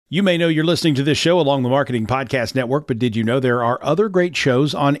You may know you're listening to this show along the Marketing Podcast Network, but did you know there are other great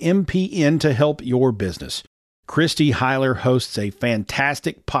shows on MPN to help your business? Christy Heiler hosts a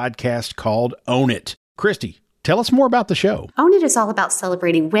fantastic podcast called Own It. Christy, tell us more about the show. Own It is all about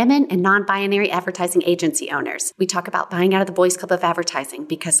celebrating women and non-binary advertising agency owners. We talk about buying out of the Boys Club of Advertising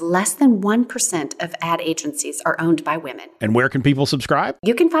because less than 1% of ad agencies are owned by women. And where can people subscribe?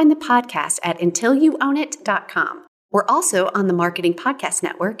 You can find the podcast at untilyouownit.com. We're also on the Marketing Podcast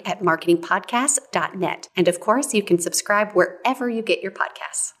Network at marketingpodcast.net. And of course, you can subscribe wherever you get your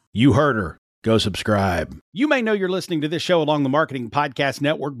podcasts. You heard her. Go subscribe. You may know you're listening to this show along the Marketing Podcast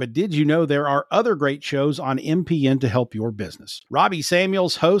Network, but did you know there are other great shows on MPN to help your business? Robbie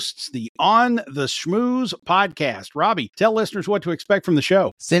Samuels hosts the On the Schmooze podcast. Robbie, tell listeners what to expect from the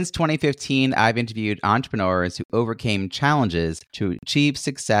show. Since 2015, I've interviewed entrepreneurs who overcame challenges to achieve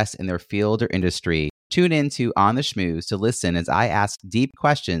success in their field or industry. Tune in to On the Schmooze to listen as I ask deep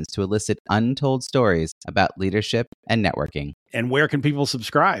questions to elicit untold stories about leadership and networking. And where can people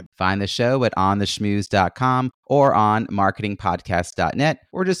subscribe? Find the show at ontheschmooze.com or on marketingpodcast.net,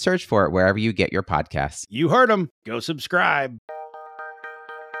 or just search for it wherever you get your podcasts. You heard them. Go subscribe.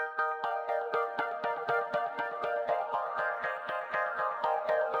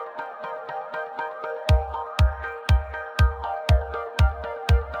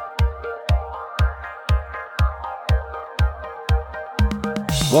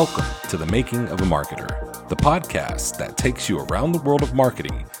 Welcome to The Making of a Marketer, the podcast that takes you around the world of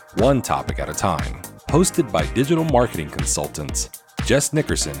marketing, one topic at a time. Hosted by digital marketing consultants Jess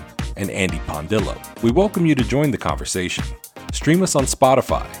Nickerson and Andy Pondillo. We welcome you to join the conversation. Stream us on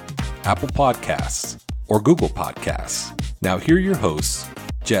Spotify, Apple Podcasts, or Google Podcasts. Now here are your hosts,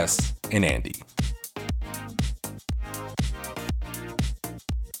 Jess and Andy.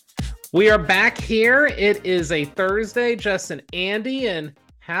 We are back here. It is a Thursday, Jess and Andy, and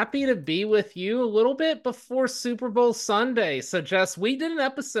happy to be with you a little bit before Super Bowl Sunday. So, Jess, we did an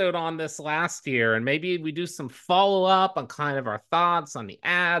episode on this last year, and maybe we do some follow-up on kind of our thoughts on the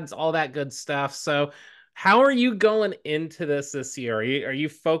ads, all that good stuff. So, how are you going into this year? Are you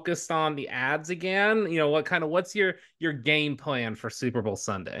focused on the ads again? You know, what's your game plan for Super Bowl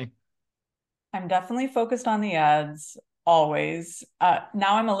Sunday? I'm definitely focused on the ads. Always. Now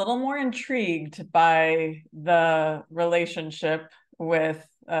I'm a little more intrigued by the relationship with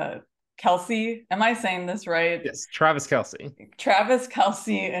Kelce. Am I saying this right? Yes, Travis Kelce. Travis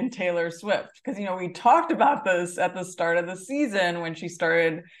Kelce and Taylor Swift. Because, we talked about this at the start of the season when she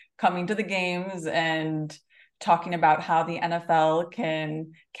started coming to the games and talking about how the NFL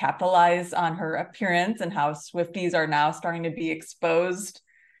can capitalize on her appearance and how Swifties are now starting to be exposed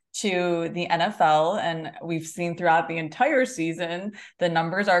to the NFL. And we've seen throughout the entire season, the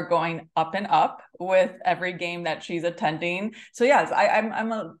numbers are going up and up with every game that she's attending. So yes,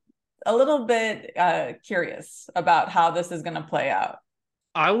 I'm a little bit curious about how this is going to play out.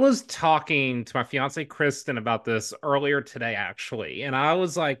 I was talking to my fiance, Kristen, about this earlier today, actually. And I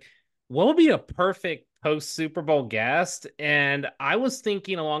was like, what would be a perfect post Super Bowl guest? And I was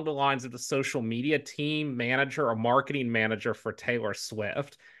thinking along the lines of the social media team manager or marketing manager for Taylor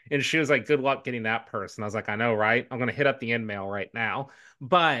Swift. And she was like, good luck getting that person. I was like, I know, right? I'm going to hit up the email right now.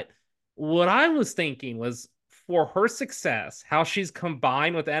 But what I was thinking was for her success, how she's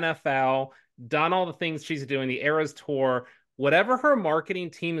combined with NFL, done all the things she's doing, the Eras Tour, whatever her marketing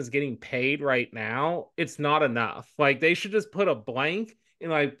team is getting paid right now, it's not enough. Like, they should just put a blank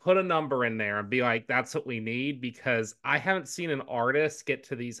and put a number in there and be like, that's what we need, because I haven't seen an artist get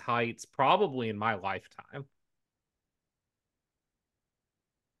to these heights probably in my lifetime.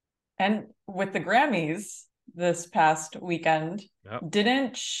 And with the Grammys this past weekend, Yep.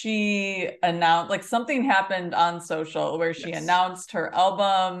 Didn't she announce, something happened on social where she announced her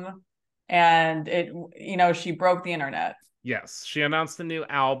album and she broke the internet? Yes, she announced the new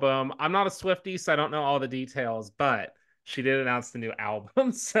album. I'm not a Swiftie, so I don't know all the details, but she did announce the new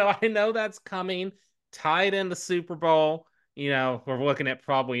album. So I know that's coming, tied in the Super Bowl. We're looking at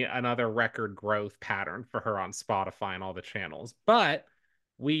probably another record growth pattern for her on Spotify and all the channels. But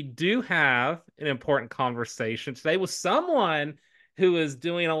we do have an important conversation today with someone who is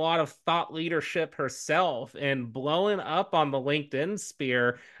doing a lot of thought leadership herself and blowing up on the LinkedIn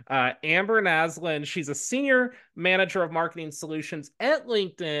sphere. Amber Naslund, she's a senior manager of marketing solutions at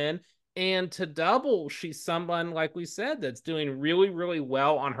LinkedIn. And to double, she's someone, like we said, that's doing really, really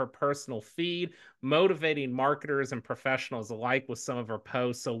well on her personal feed, motivating marketers and professionals alike with some of her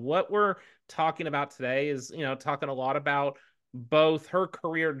posts. So what we're talking about today is, talking a lot about both her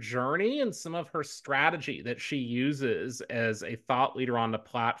career journey and some of her strategy that she uses as a thought leader on the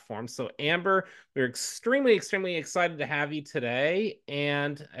platform. So, Amber, we're extremely, extremely excited to have you today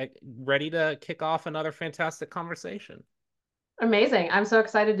and ready to kick off another fantastic conversation. Amazing. I'm so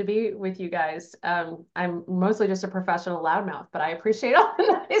excited to be with you guys. I'm mostly just a professional loudmouth, but I appreciate all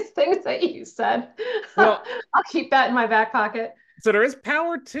the nice things that you said. Well, I'll keep that in my back pocket. So there is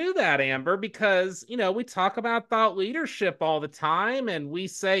power to that, Amber, because, we talk about thought leadership all the time and we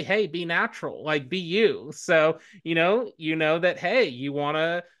say, hey, be natural, like be you. So, you know that, hey, you want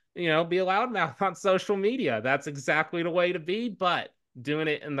to, be a loudmouth on social media. That's exactly the way to be, but doing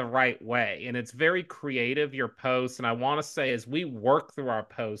it in the right way. And it's very creative, your posts. And I want to say, as we work through our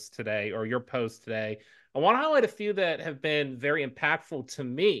posts today or your post today, I want to highlight a few that have been very impactful to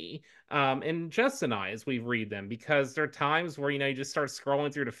me, and Jess and I, as we read them, because there are times where, you just start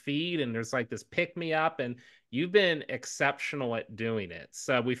scrolling through the feed and there's like this pick me up, and you've been exceptional at doing it.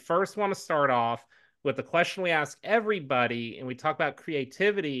 So we first want to start off with the question we ask everybody, and we talk about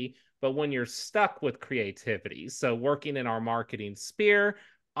creativity, but when you're stuck with creativity, so working in our marketing sphere,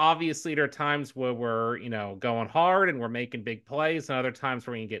 obviously there are times where we're, going hard and we're making big plays, and other times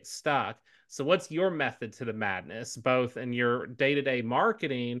where we can get stuck. So what's your method to the madness, both in your day-to-day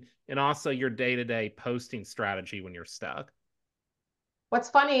marketing and also your day-to-day posting strategy when you're stuck? What's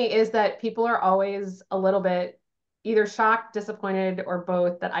funny is that people are always a little bit either shocked, disappointed, or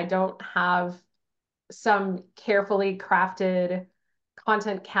both that I don't have some carefully crafted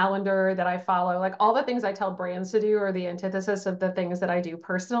content calendar that I follow. Like all the things I tell brands to do are the antithesis of the things that I do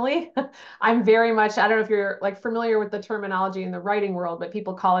personally. I'm very much, I don't know if you're like familiar with the terminology in the writing world, but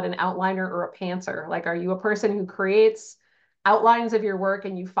people call it an outliner or a pantser. Like, are you a person who creates outlines of your work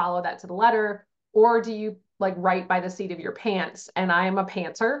and you follow that to the letter, or do you like write by the seat of your pants? And I am a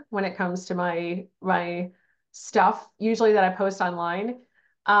pantser when it comes to my stuff, usually that I post online.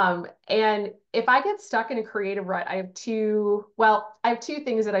 And if I get stuck in a creative rut, I have two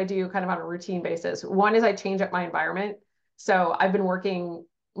things that I do kind of on a routine basis. One is I change up my environment. So I've been working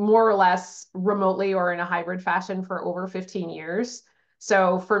more or less remotely or in a hybrid fashion for over 15 years.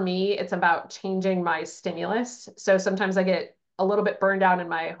 So for me, it's about changing my stimulus. So sometimes I get a little bit burned out in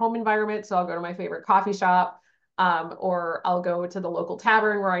my home environment. So I'll go to my favorite coffee shop, or I'll go to the local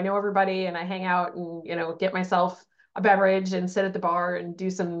tavern where I know everybody and I hang out and, get myself a beverage and sit at the bar and do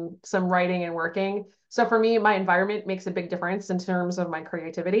some writing and working. So for me, my environment makes a big difference in terms of my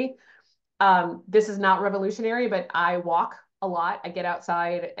creativity. This is not revolutionary, but I walk a lot. I get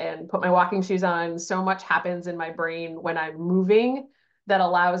outside and put my walking shoes on. So much happens in my brain when I'm moving that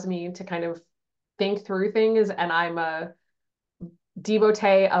allows me to kind of think through things. And I'm a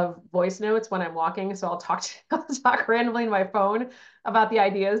devotee of voice notes when I'm walking. So I'll talk randomly in my phone about the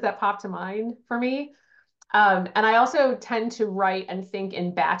ideas that pop to mind for me. And I also tend to write and think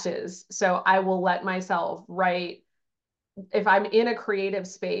in batches. So I will let myself write. If I'm in a creative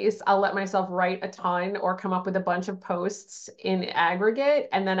space, I'll let myself write a ton or come up with a bunch of posts in aggregate.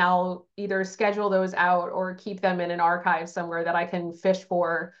 And then I'll either schedule those out or keep them in an archive somewhere that I can fish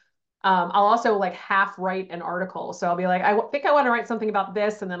for. I'll also like half write an article. So I'll be like, I think I want to write something about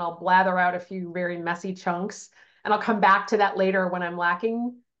this. And then I'll blather out a few very messy chunks. And I'll come back to that later when I'm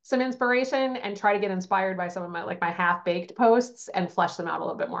lacking some inspiration and try to get inspired by some of my half-baked posts and flesh them out a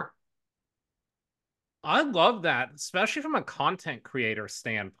little bit more. I love that, especially from a content creator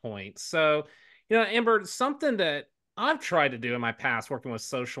standpoint. So, Amber, something that I've tried to do in my past working with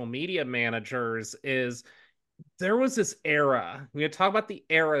social media managers is there was this era. We talk about the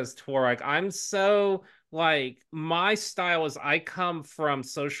eras to where I'm so my style is I come from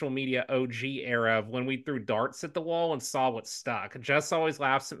social media OG era of when we threw darts at the wall and saw what stuck. Jess always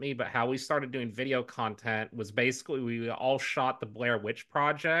laughs at me, but how we started doing video content was basically we all shot the Blair Witch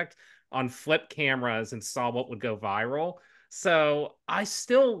Project on flip cameras and saw what would go viral. So I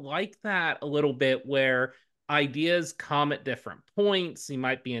still like that a little bit where ideas come at different points. You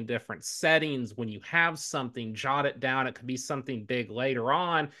might be in different settings. When you have something, jot it down. It could be something big later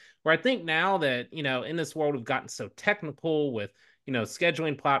on. Where I think now that, in this world, we've gotten so technical with,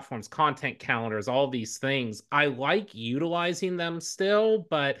 scheduling platforms, content calendars, all these things. I like utilizing them still,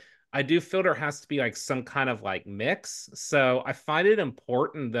 but I do feel there has to be some kind of mix. So I find it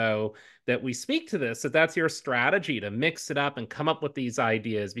important though that we speak to this, that that's your strategy to mix it up and come up with these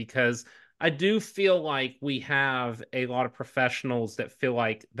ideas, because I do feel like we have a lot of professionals that feel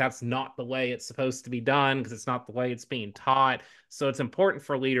like that's not the way it's supposed to be done because it's not the way it's being taught. So it's important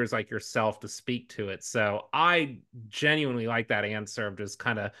for leaders like yourself to speak to it. So I genuinely like that answer of just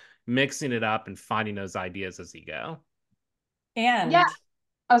kind of mixing it up and finding those ideas as you go. And yeah.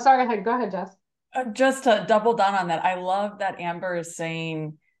 Oh, sorry. Go ahead, Jess. Just to double down on that, I love that Amber is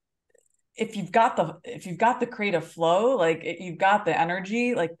saying, if you've got the creative flow, like you've got the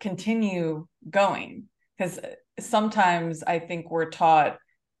energy, like continue going. Because sometimes I think we're taught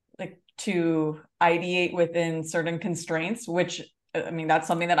like to ideate within certain constraints, which I mean, that's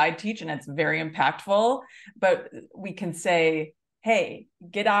something that I teach and it's very impactful. But we can say, hey,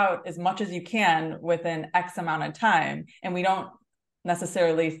 get out as much as you can within X amount of time. And we don't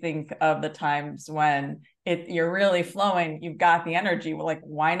necessarily think of the times when you're really flowing, you've got the energy. Well, like,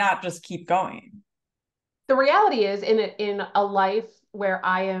 why not just keep going? The reality is, in a life where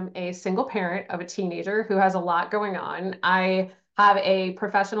I am a single parent of a teenager who has a lot going on, I have a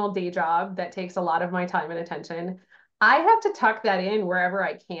professional day job that takes a lot of my time and attention. I have to tuck that in wherever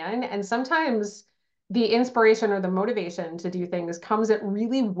I can. And sometimes the inspiration or the motivation to do things comes at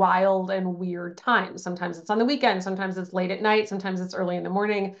really wild and weird times. Sometimes it's on the weekend, sometimes it's late at night, sometimes it's early in the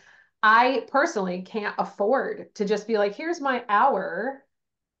morning. I personally can't afford to just be like, here's my hour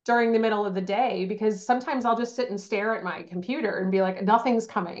during the middle of the day, because sometimes I'll just sit and stare at my computer and be like, nothing's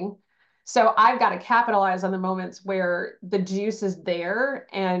coming. So I've got to capitalize on the moments where the juice is there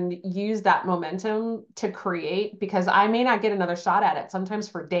and use that momentum to create, because I may not get another shot at it, sometimes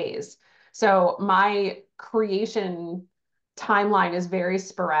for days. So my creation timeline is very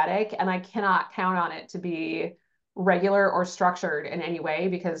sporadic, and I cannot count on it to be regular or structured in any way,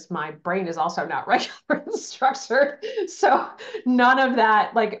 because my brain is also not regular and structured. So none of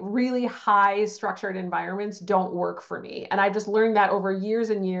that, like really high structured environments don't work for me. And I just learned that over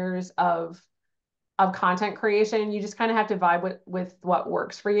years and years of content creation. You just kind of have to vibe with what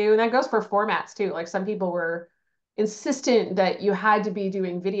works for you. And that goes for formats too. Like some people were insistent that you had to be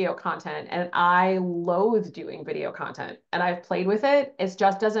doing video content, and I loathe doing video content, and I've played with it. It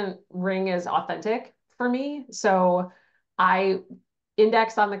just doesn't ring as authentic for me. So I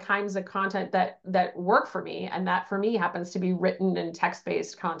index on the kinds of content that work for me, and that for me happens to be written and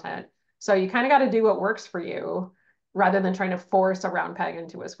text-based content. So you kind of got to do what works for you rather than trying to force a round peg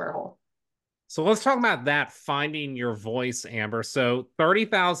into a square hole. So let's talk about that, finding your voice, Amber. So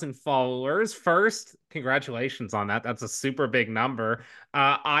 30,000 followers. First, congratulations on that. That's a super big number.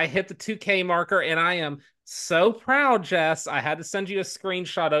 I hit the 2K marker, and I am so proud, Jess. I had to send you a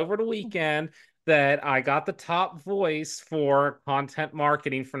screenshot over the weekend that I got the top voice for content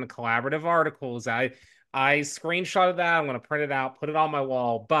marketing from the collaborative articles. I screenshotted that. I'm going to print it out, put it on my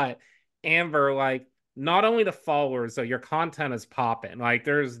wall. But Amber, like, not only the followers, so your content is popping. Like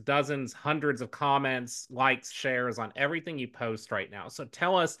there's dozens, hundreds of comments, likes, shares on everything you post right now. So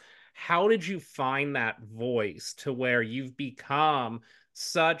tell us, how did you find that voice to where you've become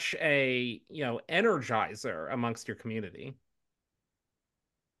such a, energizer amongst your community?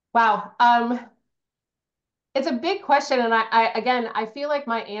 Wow. It's a big question. And I feel like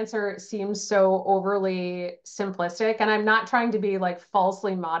my answer seems so overly simplistic, and I'm not trying to be like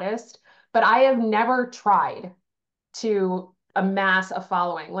falsely modest, but I have never tried to amass a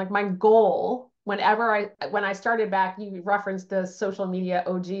following. Like my goal, when I started back, you referenced the social media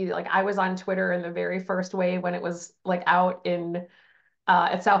OG, like I was on Twitter in the very first wave when it was like out in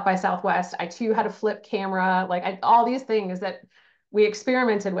at South by Southwest. I too had a flip camera, like all these things that we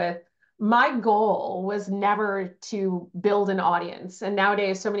experimented with. My goal was never to build an audience. And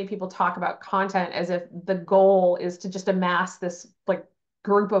nowadays, so many people talk about content as if the goal is to just amass this like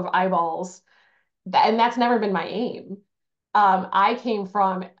group of eyeballs. And that's never been my aim. I came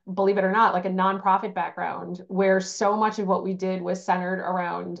from, believe it or not, like a nonprofit background where so much of what we did was centered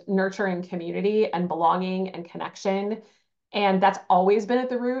around nurturing community and belonging and connection. And that's always been at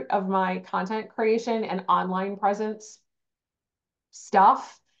the root of my content creation and online presence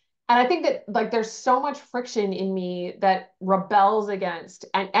stuff. And I think that like there's so much friction in me that rebels against,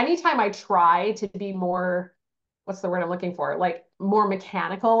 and anytime I try to be more, what's the word I'm looking for? Like more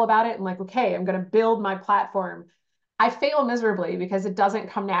mechanical about it and like, okay, I'm going to build my platform, I fail miserably because it doesn't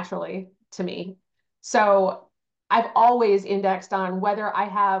come naturally to me. So I've always indexed on whether I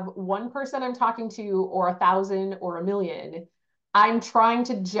have one person I'm talking to or 1,000 or 1,000,000. I'm trying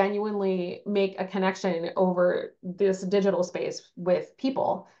to genuinely make a connection over this digital space with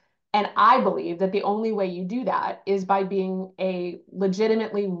people. And I believe that the only way you do that is by being a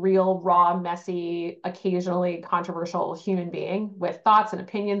legitimately real, raw, messy, occasionally controversial human being with thoughts and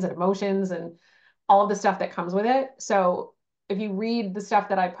opinions and emotions and all of the stuff that comes with it. So if you read the stuff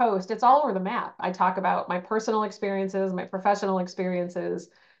that I post, it's all over the map. I talk about my personal experiences, my professional experiences.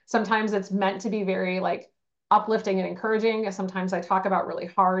 Sometimes it's meant to be very like uplifting and encouraging. Sometimes I talk about really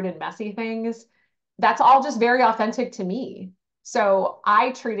hard and messy things. That's all just very authentic to me. So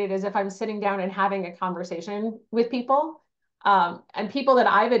I treat it as if I'm sitting down and having a conversation with people. And people that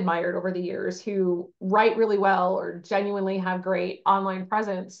I've admired over the years who write really well or genuinely have great online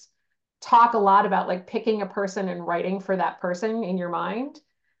presence talk a lot about like picking a person and writing for that person in your mind.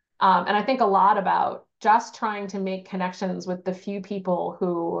 And I think a lot about just trying to make connections with the few people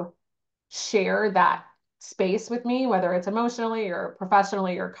who share that space with me, whether it's emotionally or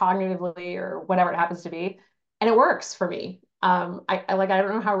professionally or cognitively or whatever it happens to be. And it works for me. I like, I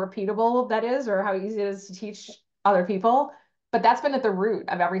don't know how repeatable that is or how easy it is to teach other people, but that's been at the root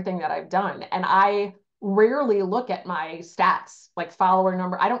of everything that I've done. And I rarely look at my stats, like follower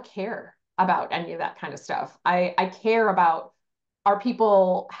number. I don't care about any of that kind of stuff. I care about, are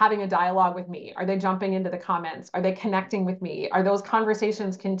people having a dialogue with me? Are they jumping into the comments? Are they connecting with me? Are those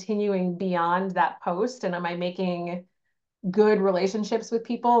conversations continuing beyond that post? And am I making good relationships with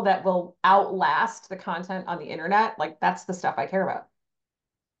people that will outlast the content on the internet? Like that's the stuff I care about.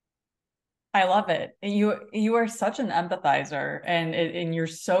 I love it. You are such an empathizer, and you're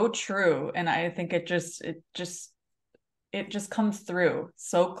so true. And I think it just comes through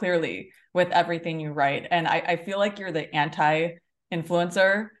so clearly with everything you write. And I feel like you're the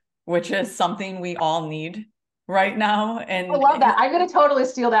anti-influencer, which is something we all need right now. And I love that. I'm gonna totally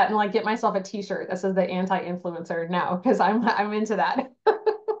steal that and like get myself a t-shirt that says the anti-influencer now because I'm into that.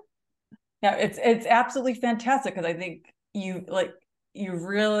 Yeah, it's absolutely fantastic because I think you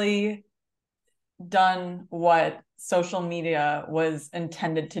really done what social media was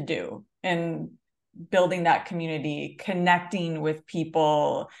intended to do in building that community, connecting with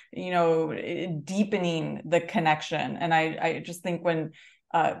people, deepening the connection. And I just think when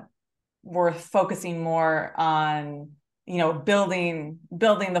we're focusing more on building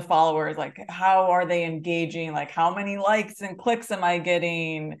the followers, like how are they engaging, like how many likes and clicks am I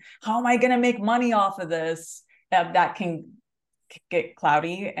getting, how am I going to make money off of this, that can get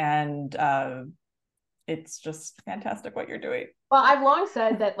cloudy. And it's just fantastic what you're doing. Well, I've long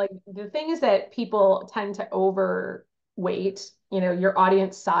said that like the thing is that people tend to overweight, your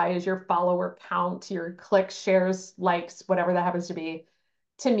audience size, your follower count, your clicks, shares, likes, whatever that happens to be.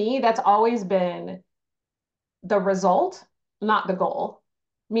 To me, that's always been the result, not the goal.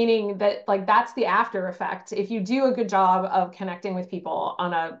 Meaning that like that's the after effect. If you do a good job of connecting with people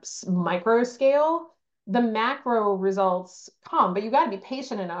on a micro scale, the macro results come, but you got to be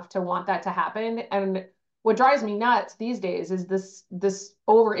patient enough to want that to happen. And what drives me nuts these days is this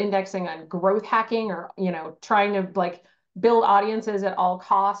over indexing on growth hacking or trying to like build audiences at all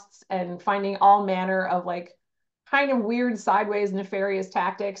costs and finding all manner of like kind of weird sideways nefarious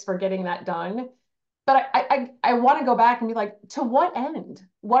tactics for getting that done. But I want to go back and be like, to what end?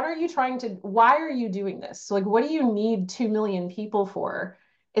 What are you trying to, why are you doing this? So like, what do you need 2 million people for?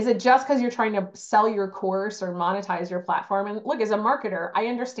 Is it just because you're trying to sell your course or monetize your platform? And look, as a marketer, I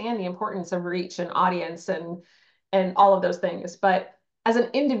understand the importance of reach and audience and all of those things. But as an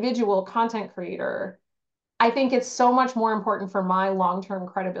individual content creator, I think it's so much more important for my long-term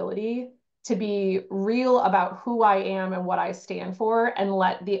credibility to be real about who I am and what I stand for and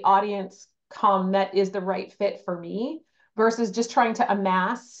let the audience come that is the right fit for me versus just trying to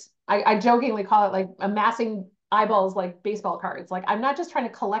amass. I jokingly call it like amassing eyeballs like baseball cards. Like I'm not just trying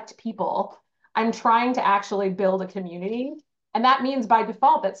to collect people. I'm trying to actually build a community. And that means by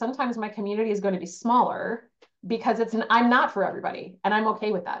default that sometimes my community is going to be smaller because I'm not for everybody. And I'm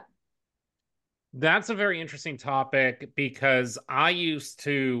okay with that. That's a very interesting topic because I used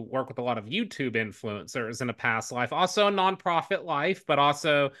to work with a lot of YouTube influencers in a past life, also a nonprofit life, but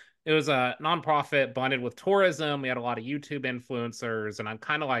also it was a nonprofit blended with tourism. We had a lot of YouTube influencers, and I'm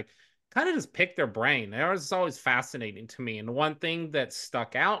kind of just picked their brain. They was always fascinating to me. And one thing that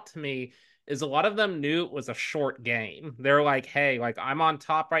stuck out to me is a lot of them knew it was a short game. They're like, hey, like I'm on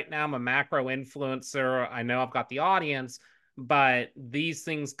top right now. I'm a macro influencer. I know I've got the audience, but these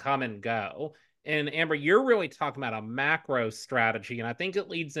things come and go. And Amber, you're really talking about a macro strategy. And I think it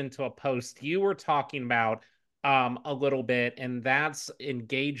leads into a post you were talking about a little bit, and that's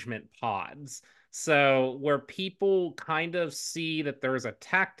engagement pods. So where people kind of see that there's a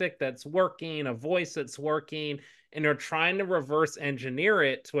tactic that's working, a voice that's working, and they're trying to reverse engineer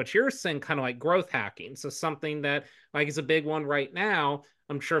it to what you're saying, kind of like growth hacking. So something that like is a big one right now.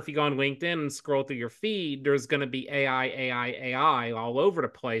 I'm sure if you go on LinkedIn and scroll through your feed, there's going to be AI all over the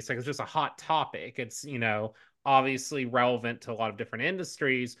place. Like it's just a hot topic. It's, obviously relevant to a lot of different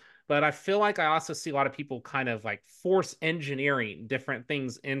industries. But I feel like I also see a lot of people kind of like force engineering different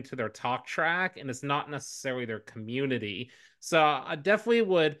things into their talk track, and it's not necessarily their community. So I definitely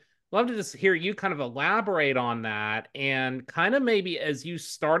would love to just hear you kind of elaborate on that, and kind of maybe as you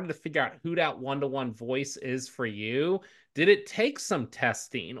started to figure out who that one-to-one voice is for you, Did it take some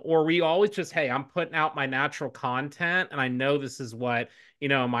testing, or were you always just, hey, I'm putting out my natural content and I know this is what,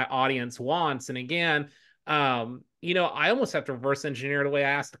 my audience wants? And again, I almost have to reverse engineer the way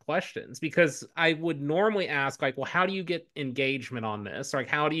I ask the questions, because I would normally ask, like, well, how do you get engagement on this? Like,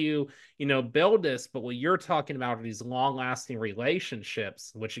 how do you, build this? But what you're talking about are these long lasting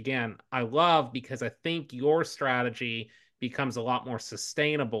relationships, which again, I love, because I think your strategy becomes a lot more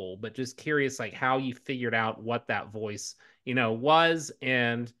sustainable. But just curious, like, how you figured out what that voice, was,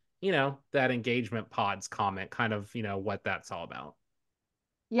 and, that engagement pods comment, kind of, what that's all about.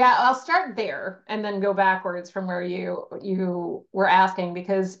 Yeah, I'll start there and then go backwards from where you were asking,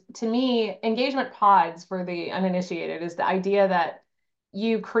 because to me, engagement pods for the uninitiated is the idea that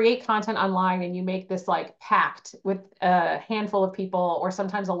you create content online and you make this like pact with a handful of people, or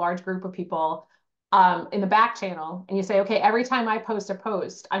sometimes a large group of people, in the back channel, and you say, okay, every time I post a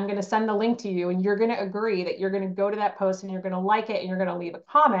post, I'm going to send the link to you, and you're going to agree that you're going to go to that post and you're going to like it and you're going to leave a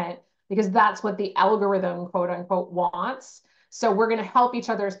comment, because that's what the algorithm, quote unquote, wants. So we're going to help each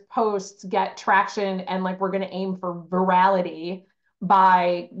other's posts get traction, and like we're going to aim for virality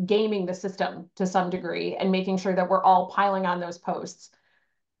by gaming the system to some degree and making sure that we're all piling on those posts.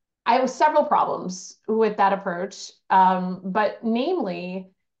 I have several problems with that approach, but namely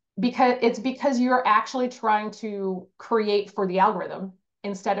because you're actually trying to create for the algorithm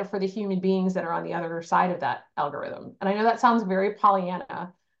instead of for the human beings that are on the other side of that algorithm. And I know that sounds very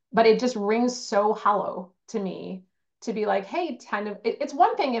Pollyanna, but it just rings so hollow to me to be like, hey, it's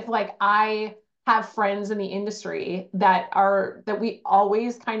one thing if like I have friends in the industry that we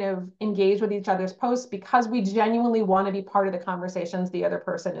always kind of engage with each other's posts because we genuinely want to be part of the conversations the other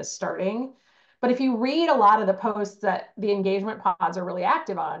person is starting. But if you read a lot of the posts that the engagement pods are really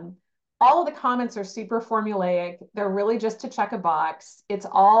active on, all of the comments are super formulaic. They're really just to check a box. It's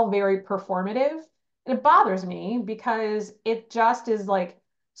all very performative. And it bothers me because it just is like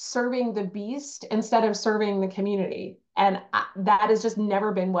serving the beast instead of serving the community. And that has just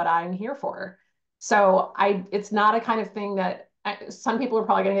never been what I'm here for. So it's not a kind of thing that some people are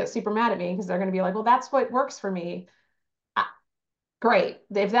probably going to get super mad at me because they're going to be like, well, that's what works for me. Great.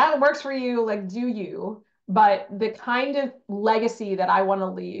 If that works for you, like do you. But the kind of legacy that I want to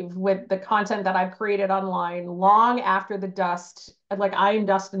leave with the content that I've created online long after the dust, like I am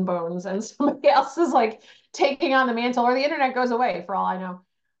dust and bones, and somebody else is like taking on the mantle, or the internet goes away for all I know.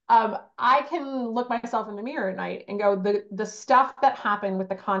 I can look myself in the mirror at night and go, the stuff that happened with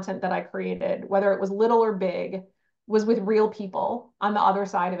the content that I created, whether it was little or big, was with real people on the other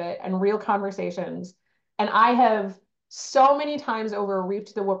side of it and real conversations. And I have so many times over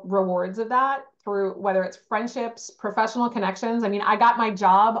reaped the rewards of that through whether it's friendships, professional connections. I mean, I got my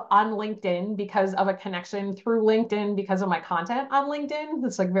job on LinkedIn because of a connection through LinkedIn because of my content on LinkedIn.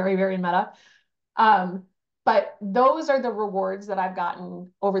 It's like very, very meta. But those are the rewards that I've gotten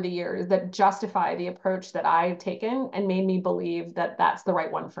over the years that justify the approach that I've taken and made me believe that that's the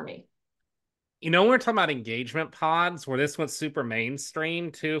right one for me. When we're talking about engagement pods, where this went super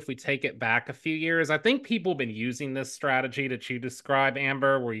mainstream too, if we take it back a few years, I think people have been using this strategy that you describe,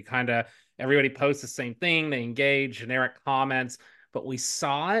 Amber, where you kind of, everybody posts the same thing, they engage, generic comments, but we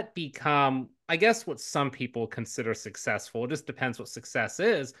saw it become, I guess, what some people consider successful. It just depends what success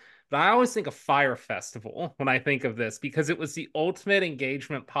is. But I always think of Fire Festival when I think of this, because it was the ultimate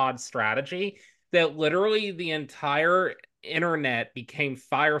engagement pod strategy that literally the entire internet became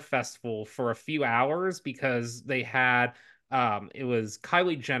Fire Festival for a few hours, because they had it was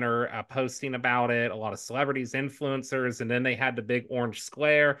Kylie Jenner posting about it, a lot of celebrities, influencers, and then they had the big orange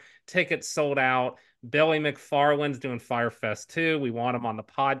square, tickets sold out. Billy McFarland's doing Fyre Fest too. We want him on the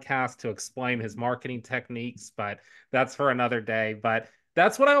podcast to explain his marketing techniques, but that's for another day. But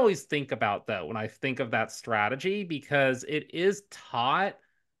that's what I always think about, though, when I think of that strategy, because it is taught,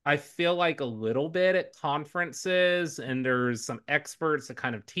 I feel like, a little bit at conferences, and there's some experts that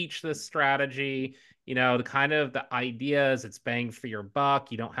kind of teach this strategy. The kind of the idea is it's bang for your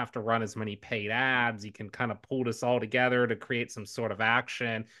buck. You don't have to run as many paid ads. You can kind of pull this all together to create some sort of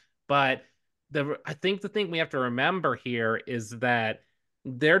action. But I think the thing we have to remember here is that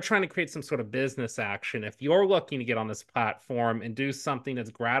they're trying to create some sort of business action. If you're looking to get on this platform and do something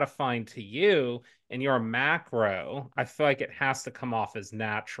that's gratifying to you and you're a macro, I feel like it has to come off as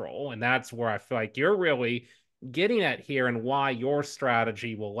natural. And that's where I feel like you're really getting at here, and why your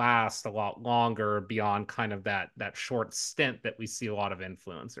strategy will last a lot longer beyond kind of that short stint that we see a lot of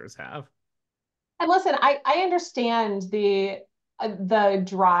influencers have. And listen, I understand the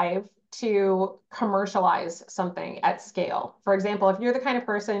drive to commercialize something at scale. For example, if you're the kind of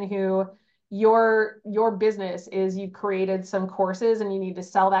person who your business is you've created some courses and you need to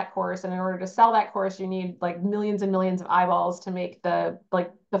sell that course, and in order to sell that course you need like millions and millions of eyeballs to make the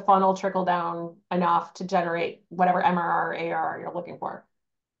funnel trickle down enough to generate whatever MRR or ARR you're looking for.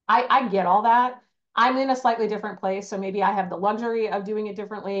 I get all that. I'm in a slightly different place, so maybe I have the luxury of doing it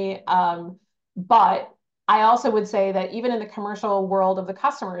differently. But I also would say that even in the commercial world of the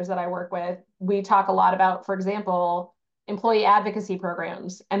customers that I work with, we talk a lot about, for example, employee advocacy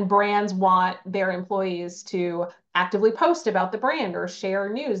programs, and brands want their employees to actively post about the brand or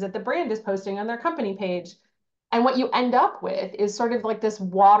share news that the brand is posting on their company page. And what you end up with is sort of like this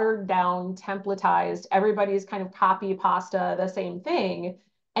watered down, templatized, everybody's kind of copy pasta, the same thing.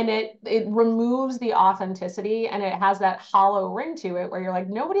 And it removes the authenticity, and it has that hollow ring to it where you're like,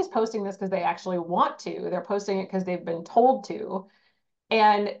 nobody's posting this because they actually want to. They're posting it because they've been told to.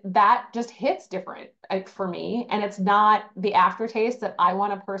 And that just hits different for me. And it's not the aftertaste that I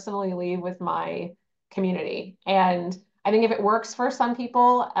want to personally leave with my community. And I think if it works for some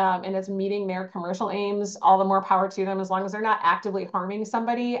people, and it's meeting their commercial aims, all the more power to them, as long as they're not actively harming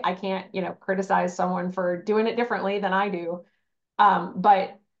somebody. I can't, criticize someone for doing it differently than I do.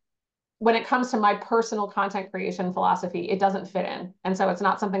 But when it comes to my personal content creation philosophy, it doesn't fit in. And so it's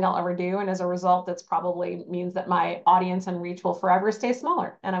not something I'll ever do. And as a result, that's probably means that my audience and reach will forever stay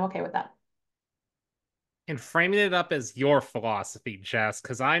smaller. And I'm okay with that. And framing it up as your philosophy, Jess,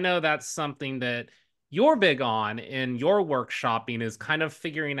 because I know that's something that you're big on in your workshopping, is kind of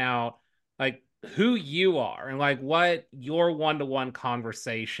figuring out like who you are and like what your one-to-one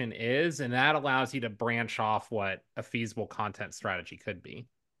conversation is. And that allows you to branch off what a feasible content strategy could be.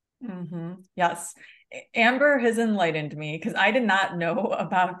 Mm-hmm. Yes. Amber has enlightened me because I did not know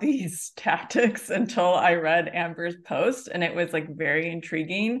about these tactics until I read Amber's post, and it was like very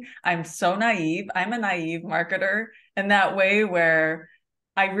intriguing. I'm so naive. I'm a naive marketer in that way, where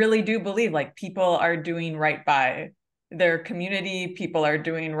I really do believe like people are doing right by their community, people are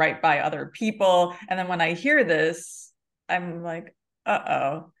doing right by other people. And then when I hear this, I'm like,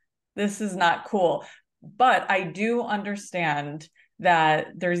 uh-oh, this is not cool. But I do understand that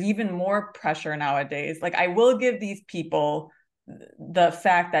there's even more pressure nowadays. Like, I will give these people the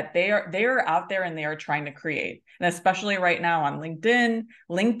fact that they are out there and they are trying to create. And especially right now on LinkedIn,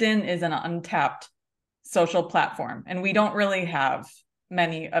 LinkedIn is an untapped social platform, and we don't really have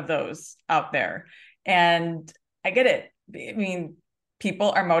many of those out there. And I get it. I mean,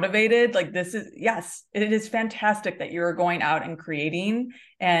 people are motivated. Like, this is, yes, it is fantastic that you're going out and creating,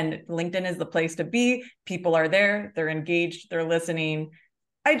 and LinkedIn is the place to be. People are there, they're engaged, they're listening.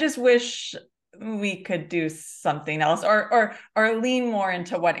 I just wish we could do something else, or lean more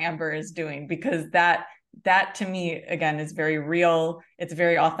into what Amber is doing, because that to me, again, is very real. It's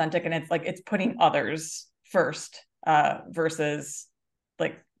very authentic, and it's like, it's putting others first, versus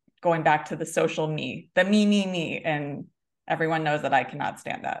like going back to the social me, the me. And everyone knows that I cannot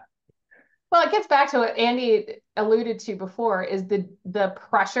stand that. Well, it gets back to what Andy alluded to before, is the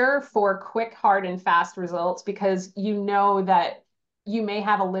pressure for quick, hard, and fast results, because you know that you may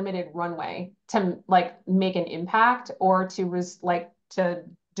have a limited runway to like make an impact, or to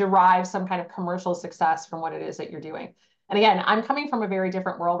derive some kind of commercial success from what it is that you're doing. And again, I'm coming from a very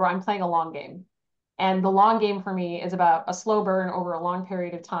different world where I'm playing a long game. And the long game for me is about a slow burn over a long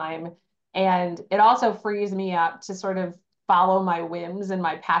period of time. And it also frees me up to sort of follow my whims and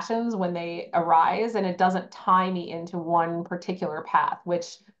my passions when they arise. And it doesn't tie me into one particular path,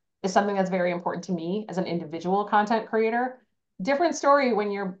 which is something that's very important to me as an individual content creator. Different story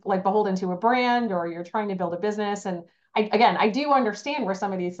when you're like beholden to a brand or you're trying to build a business. And I do understand where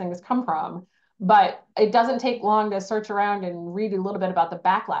some of these things come from, but it doesn't take long to search around and read a little bit about the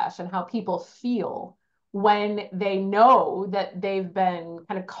backlash and how people feel when they know that they've been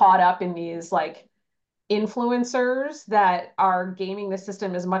kind of caught up in these like influencers that are gaming the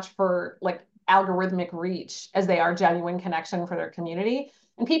system as much for like algorithmic reach as they are genuine connection for their community.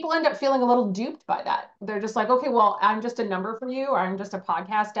 And people end up feeling a little duped by that. They're just like, okay, well, I'm just a number for you, or I'm just a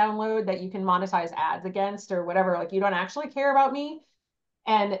podcast download that you can monetize ads against or whatever. Like, you don't actually care about me.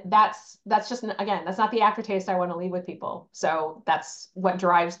 And that's just, again, that's not the aftertaste I want to leave with people. So that's what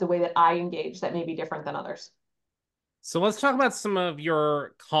drives the way that I engage, that may be different than others. So let's talk about some of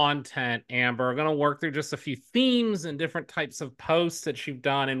your content, Amber. We're going to work through just a few themes and different types of posts that you've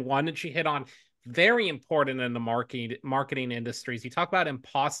done. And one that you hit on, very important in the marketing industries. You talk about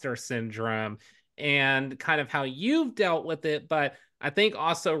imposter syndrome and kind of how you've dealt with it, but I think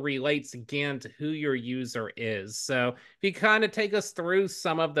also relates again to who your user is. So if you kind of take us through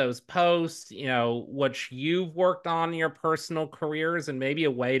some of those posts, what you've worked on in your personal careers, and maybe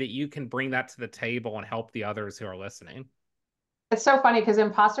a way that you can bring that to the table and help the others who are listening. It's so funny because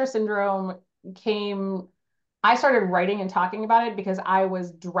imposter syndrome came, I started writing and talking about it because I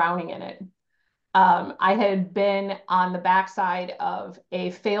was drowning in it. I had been on the backside of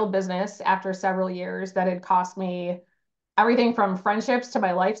a failed business after several years that had cost me everything from friendships to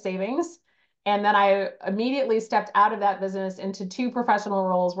my life savings. And then I immediately stepped out of that business into two professional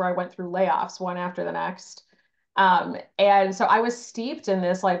roles where I went through layoffs, one after the next. And so I was steeped in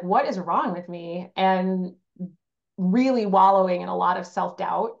this, like, what is wrong with me? And really wallowing in a lot of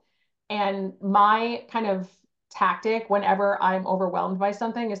self-doubt. And my kind of tactic whenever I'm overwhelmed by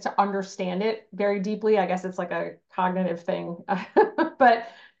something is to understand it very deeply. I guess it's like a cognitive thing. But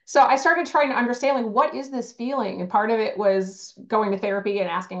so I started trying to understand, like, what is this feeling? And part of it was going to therapy and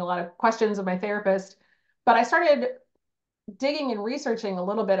asking a lot of questions of my therapist. But I started digging and researching a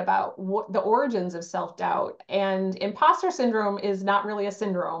little bit about what the origins of self-doubt. And imposter syndrome is not really a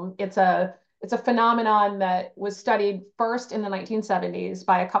syndrome. It's a phenomenon that was studied first in the 1970s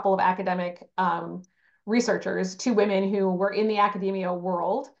by a couple of academic researchers, two women who were in the academia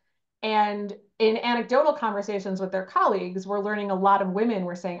world. And in anecdotal conversations with their colleagues, we're learning a lot of women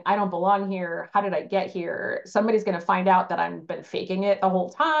were saying, I don't belong here. How did I get here? Somebody's going to find out that I've been faking it the whole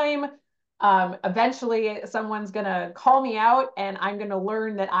time. Eventually, someone's going to call me out and I'm going to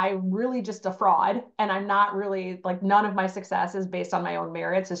learn that I'm really just a fraud. And I'm not really, like, none of my success is based on my own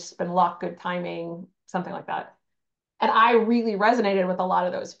merits. It's just been luck, good timing, something like that. And I really resonated with a lot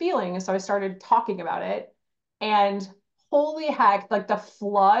of those feelings. So I started talking about it. And holy heck, like the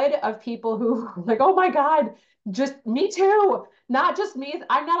flood of people who were like, oh my God, just me too. Not just me.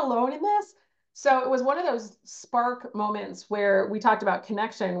 I'm not alone in this. So it was one of those spark moments where we talked about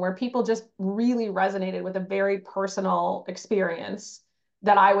connection, where people just really resonated with a very personal experience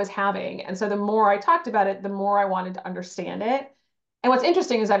that I was having. And so the more I talked about it, the more I wanted to understand it. And what's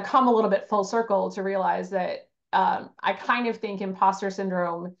interesting is I've come a little bit full circle to realize that I kind of think imposter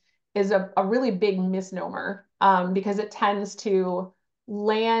syndrome is a really big misnomer because it tends to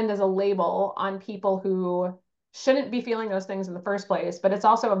land as a label on people who shouldn't be feeling those things in the first place. But it's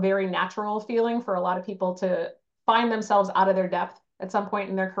also a very natural feeling for a lot of people to find themselves out of their depth at some point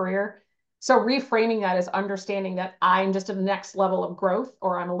in their career. So reframing that as understanding that I'm just at the next level of growth,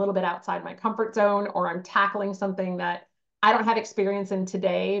 or I'm a little bit outside my comfort zone, or I'm tackling something that I don't have experience in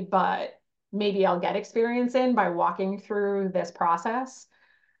today, but maybe I'll get experience in by walking through this process.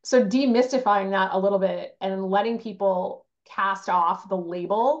 So demystifying that a little bit and letting people cast off the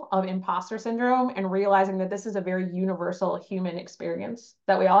label of imposter syndrome and realizing that this is a very universal human experience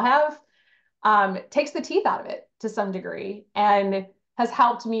that we all have takes the teeth out of it to some degree and has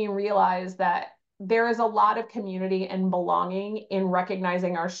helped me realize that there is a lot of community and belonging in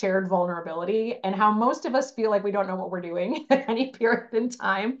recognizing our shared vulnerability and how most of us feel like we don't know what we're doing at any period in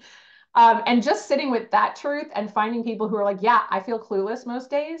time. And just sitting with that truth and finding people who are like, yeah, I feel clueless most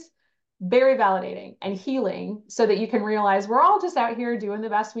days, very validating and healing so that you can realize we're all just out here doing the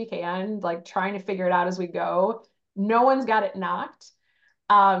best we can, like trying to figure it out as we go. No one's got it knocked.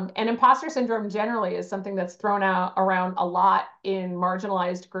 And imposter syndrome generally is something that's thrown out around a lot in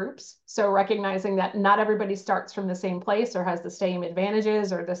marginalized groups. So recognizing that not everybody starts from the same place or has the same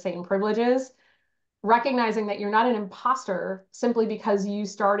advantages or the same privileges, recognizing that you're not an imposter simply because you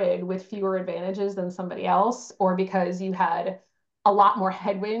started with fewer advantages than somebody else, or because you had a lot more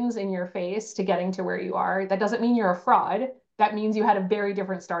headwinds in your face to getting to where you are. That doesn't mean you're a fraud. That means you had a very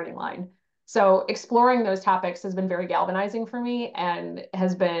different starting line. So exploring those topics has been very galvanizing for me and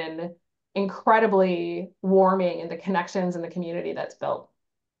has been incredibly warming in the connections and the community that's built.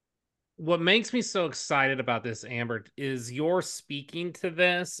 What makes me so excited about this, Amber, is you're speaking to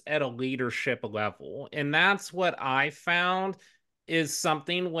this at a leadership level. And that's what I found is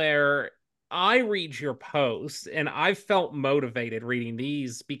something where I read your posts and I've felt motivated reading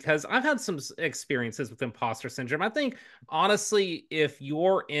these because I've had some experiences with imposter syndrome. I think, honestly, if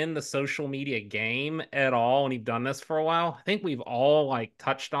you're in the social media game at all and you've done this for a while, I think we've all like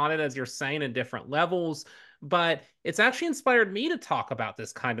touched on it, as you're saying, in different levels. But it's actually inspired me to talk about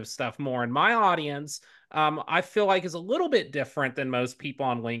this kind of stuff more. And my audience, I feel like, is a little bit different than most people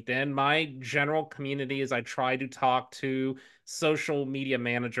on LinkedIn. My general community is I try to talk to social media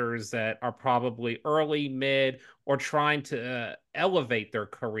managers that are probably early, mid, or trying to elevate their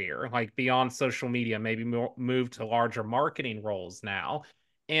career, like beyond social media, maybe move to larger marketing roles now.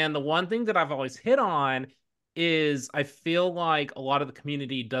 And the one thing that I've always hit on is I feel like a lot of the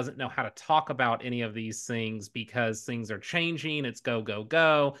community doesn't know how to talk about any of these things because things are changing. It's go, go,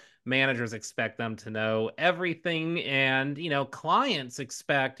 go. Managers expect them to know everything. And, clients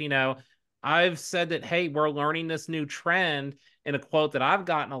expect, I've said that, hey, we're learning this new trend. And a quote that I've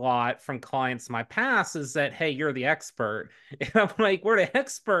gotten a lot from clients in my past is that, hey, you're the expert. And I'm like, we're the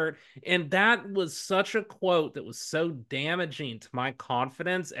expert. And that was such a quote that was so damaging to my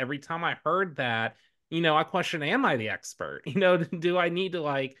confidence. Every time I heard that, I question, am I the expert? Do I need to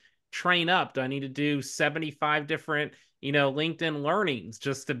like train up? Do I need to do 75 different, LinkedIn learnings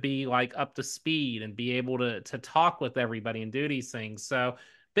just to be like up to speed and be able to talk with everybody and do these things? So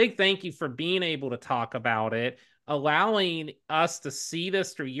big thank you for being able to talk about it, allowing us to see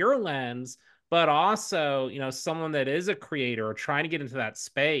this through your lens, but also, someone that is a creator or trying to get into that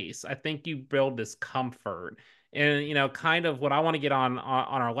space. I think you build this comfort. And, kind of what I want to get on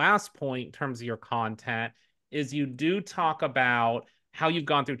our last point in terms of your content is you do talk about how you've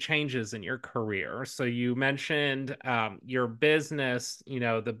gone through changes in your career. So you mentioned your business,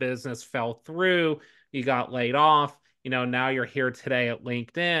 the business fell through, you got laid off, now you're here today at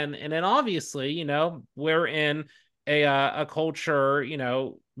LinkedIn. And then obviously, we're in a culture,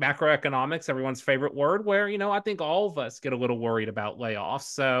 macroeconomics, everyone's favorite word, where, I think all of us get a little worried about layoffs.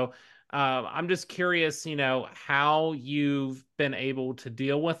 So I'm just curious, how you've been able to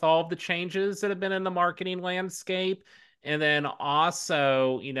deal with all of the changes that have been in the marketing landscape. And then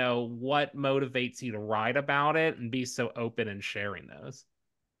also, what motivates you to write about it and be so open in sharing those?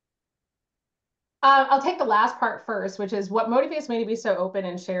 I'll take the last part first, which is what motivates me to be so open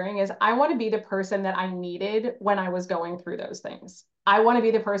and sharing is I want to be the person that I needed when I was going through those things. I want to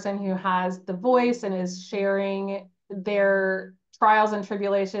be the person who has the voice and is sharing their trials and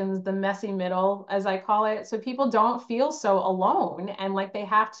tribulations, the messy middle, as I call it, so people don't feel so alone and like they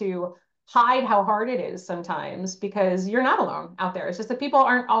have to hide how hard it is sometimes, because you're not alone out there. It's just that people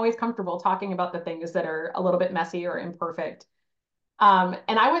aren't always comfortable talking about the things that are a little bit messy or imperfect. And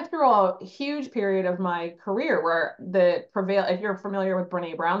I went through a huge period of my career where if you're familiar with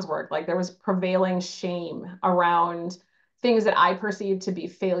Brene Brown's work, like there was prevailing shame around things that I perceived to be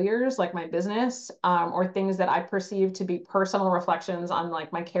failures, like my business, or things that I perceived to be personal reflections on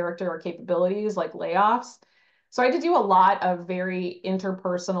like my character or capabilities, like layoffs. So I had to do a lot of very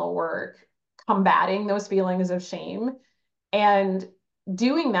interpersonal work combating those feelings of shame. And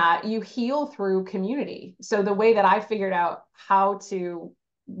doing that, you heal through community. So the way that I figured out how to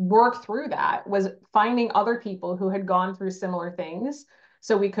work through that was finding other people who had gone through similar things.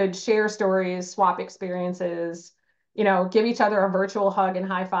 So we could share stories, swap experiences, give each other a virtual hug and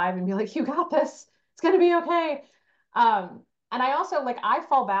high five and be like, you got this. It's going to be okay. And I also I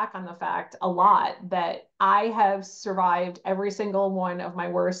fall back on the fact a lot that I have survived every single one of my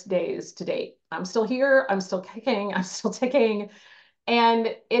worst days to date. I'm still here. I'm still kicking. I'm still ticking.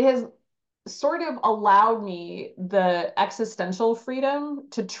 And it has sort of allowed me the existential freedom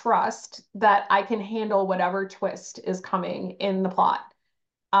to trust that I can handle whatever twist is coming in the plot.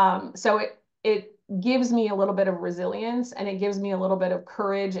 So it gives me a little bit of resilience, and it gives me a little bit of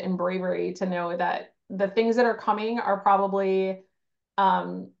courage and bravery to know that the things that are coming are probably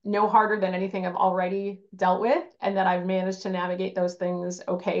no harder than anything I've already dealt with, and that I've managed to navigate those things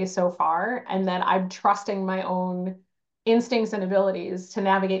okay so far, and that I'm trusting my own instincts and abilities to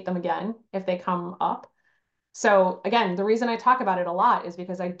navigate them again if they come up. So again, the reason I talk about it a lot is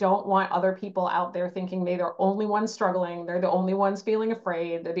because I don't want other people out there thinking they're the only ones struggling, they're the only ones feeling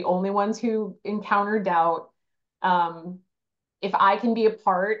afraid, they're the only ones who encounter doubt. If I can be a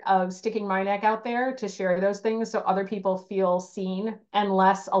part of sticking my neck out there to share those things so other people feel seen and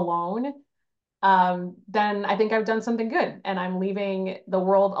less alone, then I think I've done something good, and I'm leaving the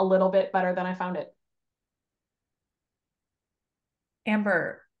world a little bit better than I found it.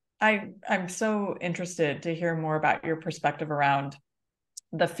 Amber, I'm so interested to hear more about your perspective around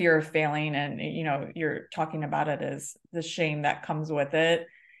the fear of failing, and you're talking about it as the shame that comes with it.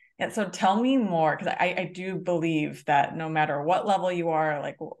 And so tell me more, because I do believe that no matter what level you are,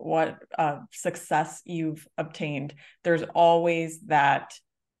 like what success you've obtained, there's always that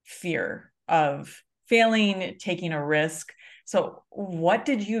fear of failing, taking a risk. So what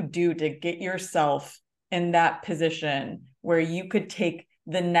did you do to get yourself in that position where you could take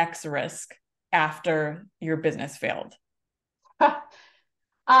the next risk after your business failed?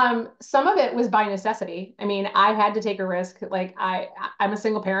 Some of it was by necessity. I mean, I had to take a risk. Like I'm a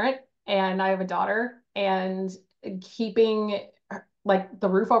single parent and I have a daughter, and keeping like the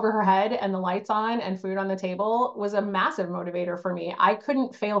roof over her head and the lights on and food on the table was a massive motivator for me. I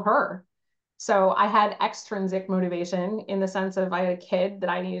couldn't fail her. So I had extrinsic motivation in the sense of I had a kid that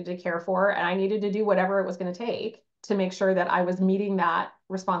I needed to care for, and I needed to do whatever it was going to take to make sure that I was meeting that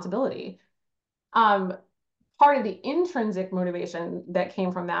responsibility. Part of the intrinsic motivation that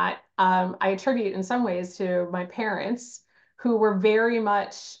came from that, I attribute in some ways to my parents, who were very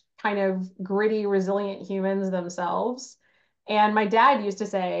much kind of gritty, resilient humans themselves. And my dad used to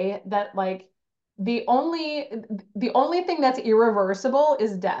say that like the only thing that's irreversible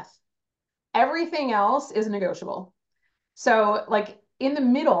is death. Everything else is negotiable. So like in the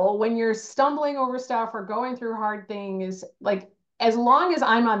middle, when you're stumbling over stuff or going through hard things, like as long as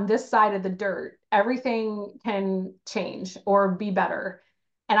I'm on this side of the dirt, everything can change or be better.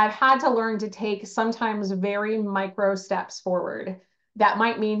 And I've had to learn to take sometimes very micro steps forward. That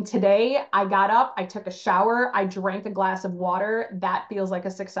might mean today I got up, I took a shower, I drank a glass of water. That feels like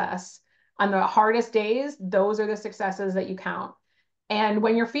a success. On the hardest days, those are the successes that you count. And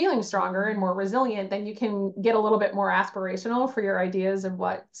when you're feeling stronger and more resilient, then you can get a little bit more aspirational for your ideas of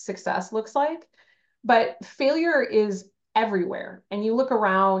what success looks like. But failure is everywhere. And you look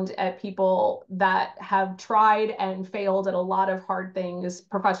around at people that have tried and failed at a lot of hard things,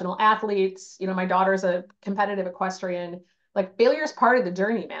 professional athletes. You know, my daughter's a competitive equestrian. Like failure is part of the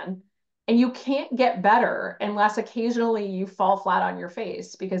journey, man. And you can't get better unless occasionally you fall flat on your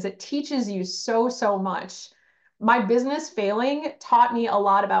face because it teaches you so, so much. My business failing taught me a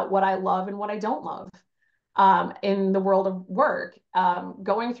lot about what I love and what I don't love in the world of work.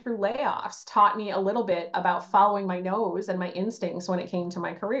 Going through layoffs taught me a little bit about following my nose and my instincts when it came to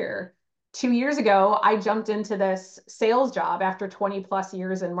my career. 2 years ago, I jumped into this sales job after 20 plus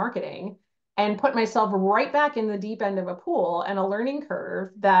years in marketing and put myself right back in the deep end of a pool and a learning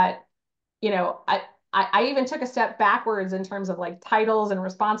curve that, you know, I even took a step backwards in terms of like titles and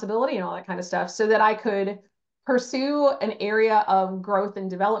responsibility and all that kind of stuff so that I could pursue an area of growth and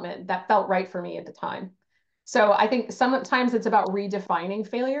development that felt right for me at the time. So I think sometimes it's about redefining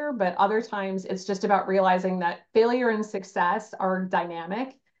failure, but other times it's just about realizing that failure and success are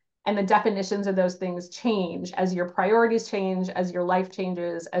dynamic and the definitions of those things change as your priorities change, as your life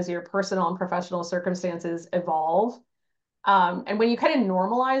changes, as your personal and professional circumstances evolve. And when you kind of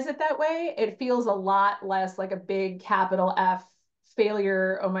normalize it that way, it feels a lot less like a big capital F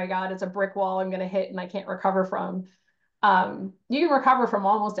failure. Oh my God, it's a brick wall I'm going to hit and I can't recover from. You can recover from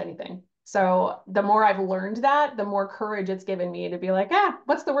almost anything. So the more I've learned that, the more courage it's given me to be like,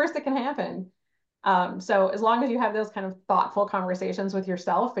 what's the worst that can happen? So as long as you have those kind of thoughtful conversations with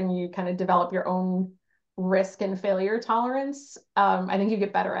yourself and you kind of develop your own risk and failure tolerance, I think you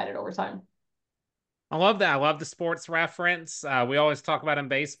get better at it over time. I love that. I love the sports reference. We always talk about in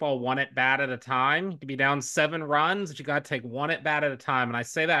baseball, one at bat at a time. You can be down 7 runs, but you got to take one at bat at a time. And I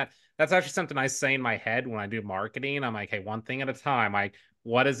say that's actually something I say in my head when I do marketing. I'm like, hey, one thing at a time. Like,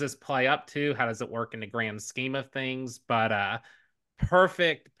 what does this play up to? How does it work in the grand scheme of things? But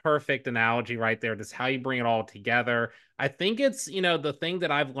perfect analogy right there. Just how you bring it all together. I think it's, the thing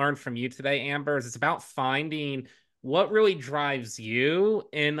that I've learned from you today, Amber, is it's about finding what really drives you.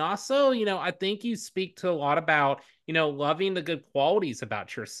 And also, I think you speak to a lot about, loving the good qualities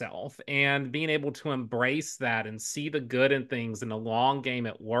about yourself and being able to embrace that and see the good in things in the long game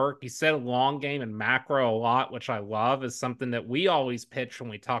at work. You said long game and macro a lot, which I love, is something that we always pitch when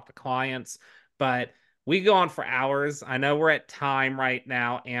we talk to clients, but we go on for hours. I know we're at time right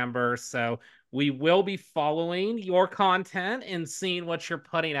now, Amber, so we will be following your content and seeing what you're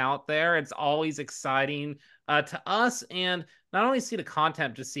putting out there. It's always exciting to us, and not only see the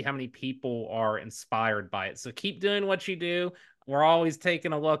content, just see how many people are inspired by it. So keep doing what you do. We're always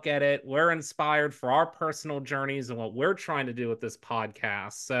taking a look at it. We're inspired for our personal journeys and what we're trying to do with this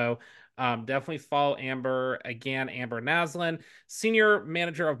podcast. So definitely follow Amber. Again, Amber Naslund, Senior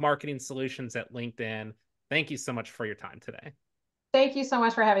Manager of Marketing Solutions at LinkedIn. Thank you so much for your time today. Thank you so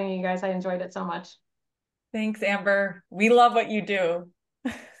much for having me, you guys. I enjoyed it so much. Thanks, Amber. We love what you do.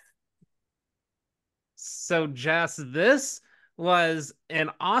 So, Jess, this was an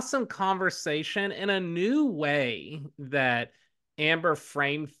awesome conversation in a new way that Amber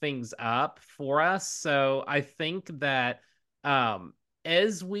framed things up for us. So I think that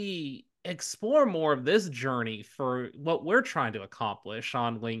as we explore more of this journey for what we're trying to accomplish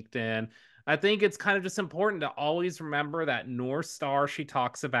on LinkedIn, I think it's kind of just important to always remember that North Star she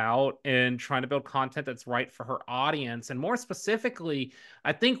talks about and trying to build content that's right for her audience. And more specifically,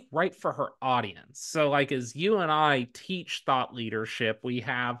 I think right for her audience. So like as you and I teach thought leadership, we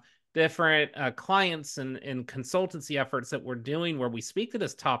have different clients and consultancy efforts that we're doing where we speak to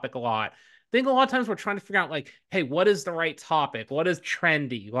this topic a lot. I think a lot of times we're trying to figure out like, hey, what is the right topic? What is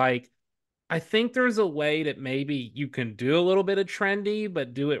trendy? Like, I think there's a way that maybe you can do a little bit of trendy,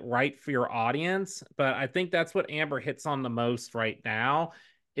 but do it right for your audience. But I think that's what Amber hits on the most right now,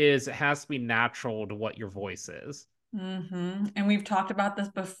 is it has to be natural to what your voice is. Mm-hmm. And we've talked about this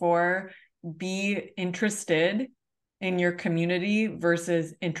before. Be interested in your community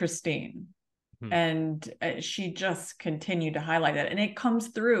versus interesting. Mm-hmm. And she just continued to highlight that. And it comes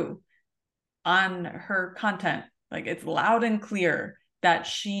through on her content Like, it's loud and clear that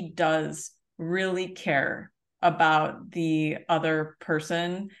she does really care about the other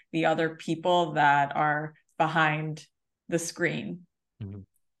person, the other people that are behind the screen. Mm-hmm.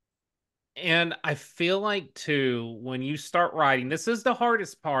 And I feel like, too, when you start writing, this is the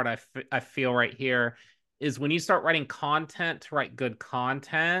hardest part, I feel right here, is when you start writing content to write good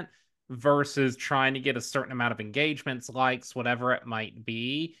content versus trying to get a certain amount of engagements, likes, whatever it might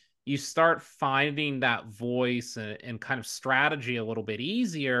be, you start finding that voice and kind of strategy a little bit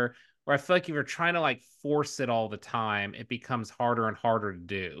easier. Where I feel like if you're trying to like force it all the time, it becomes harder and harder to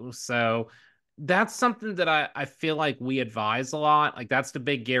do. So that's something that I feel like we advise a lot. Like, that's the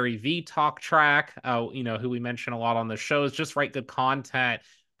big Gary V talk track, who we mention a lot on the show, is just write good content.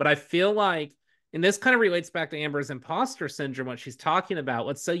 But I feel like, and this kind of relates back to Amber's imposter syndrome, what she's talking about.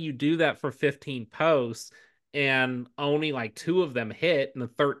 Let's say you do that for 15 posts and only like 2 of them hit and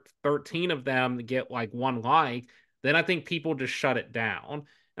the 13 of them get like 1 like, then I think people just shut it down.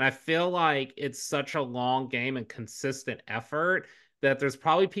 And I feel like it's such a long game and consistent effort that there's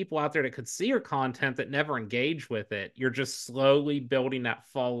probably people out there that could see your content that never engage with it. You're just slowly building that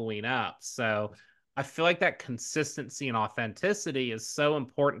following up. So I feel like that consistency and authenticity is so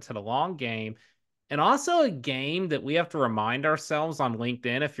important to the long game. And also a game that we have to remind ourselves on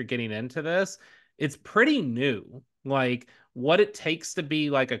LinkedIn, if you're getting into this, it's pretty new. Like, what it takes to be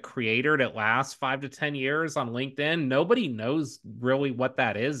like a creator that lasts 5 to 10 years on LinkedIn, nobody knows really what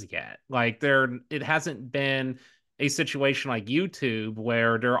that is yet. Like, it hasn't been a situation like YouTube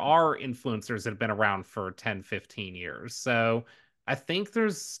where there are influencers that have been around for 10, 15 years. So I think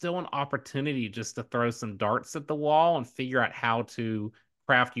there's still an opportunity just to throw some darts at the wall and figure out how to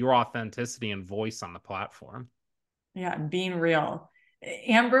craft your authenticity and voice on the platform. Yeah, being real.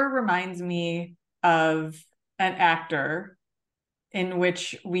 Amber reminds me of an actor in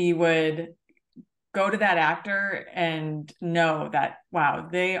which we would go to that actor and know that, wow,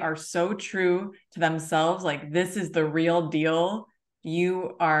 they are so true to themselves. Like, this is the real deal.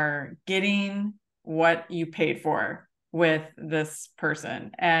 You are getting what you paid for with this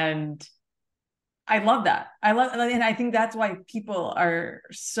person. And I love that. And I think that's why people are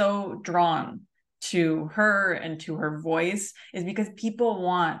so drawn to her and to her voice, is because people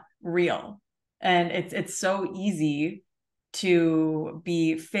want real. And it's so easy to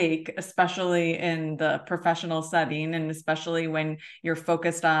be fake, especially in the professional setting, and especially when you're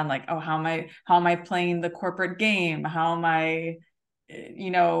focused on like, oh, how am I playing the corporate game? How am I,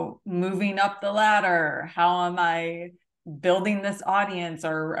 moving up the ladder? How am I building this audience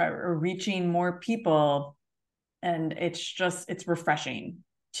or reaching more people? And it's refreshing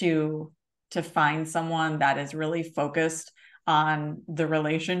to find someone that is really focused on the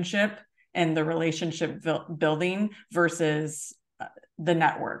relationship and the relationship building versus the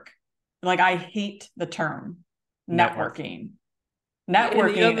network. Like, I hate the term networking.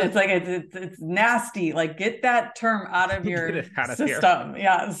 It's like it's nasty. Like, get that term out of your system.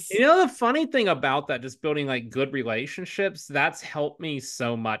 Yes. The funny thing about that, just building like good relationships, that's helped me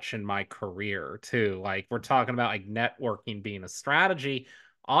so much in my career too. Like, we're talking about like networking being a strategy.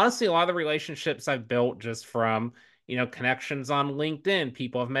 Honestly, a lot of the relationships I've built just from connections on LinkedIn,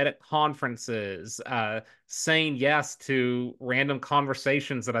 people I've met at conferences, saying yes to random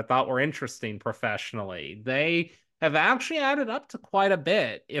conversations that I thought were interesting professionally. They have actually added up to quite a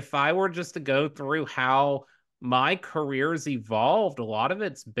bit. If I were just to go through how my career's evolved, a lot of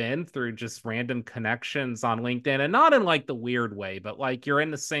it's been through just random connections on LinkedIn, and not in like the weird way, but like you're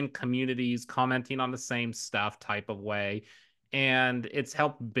in the same communities, commenting on the same stuff type of way. And it's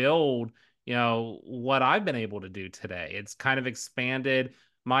helped build what I've been able to do today. It's kind of expanded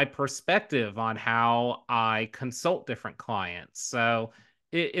my perspective on how I consult different clients. So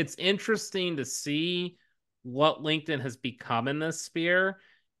it's interesting to see what LinkedIn has become in this sphere.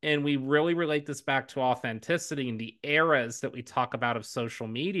 And we really relate this back to authenticity and the eras that we talk about of social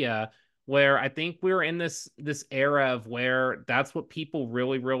media, where I think we're in this era of where that's what people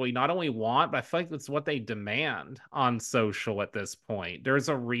really, really not only want, but I feel like that's what they demand on social at this point. There's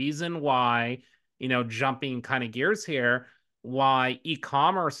a reason why, jumping kind of gears here, why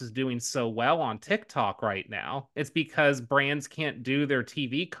e-commerce is doing so well on TikTok right now. It's because brands can't do their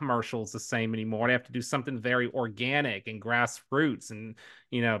TV commercials the same anymore. They have to do something very organic and grassroots, and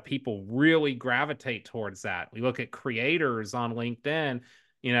people really gravitate towards that. We look at creators on LinkedIn.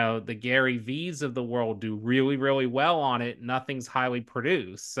 The Gary V's of the world do really, really well on it. Nothing's highly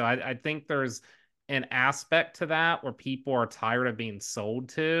produced. So I think there's an aspect to that where people are tired of being sold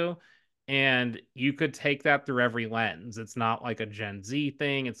to. And you could take that through every lens. It's not like a Gen Z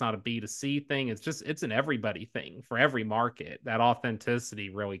thing. It's not a B2C thing. It's an everybody thing for every market. That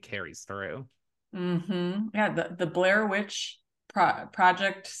authenticity really carries through. Yeah, the Blair Witch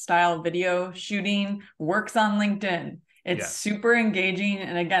Project style video shooting works on LinkedIn. It's super engaging,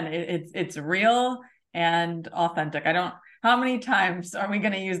 and again, it's real and authentic. How many times are we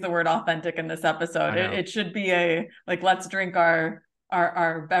going to use the word authentic in this episode? It should be a like, let's drink our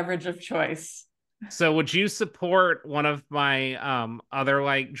beverage of choice. So would you support one of my other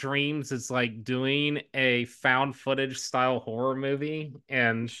like dreams is like doing a found footage style horror movie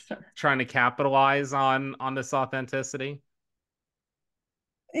and trying to capitalize on this authenticity?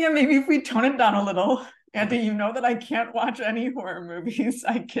 Yeah, maybe if we tone it down a little. Andy, you know that I can't watch any horror movies.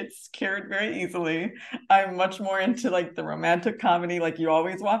 I get scared very easily. I'm much more into like the romantic comedy, like you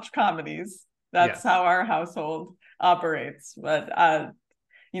always watch comedies. That's how our household operates. But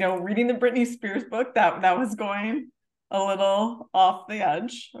reading the Britney Spears book, that was going a little off the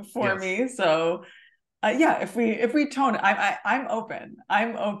edge for me. So if we tone it, I'm open.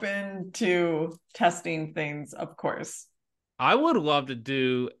 I'm open to testing things, of course. I would love to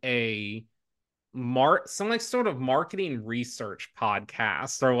do some like sort of marketing research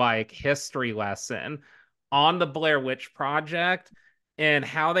podcast or like history lesson on the Blair Witch Project and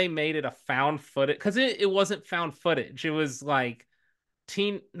how they made it a found footage, because it wasn't found footage. It was like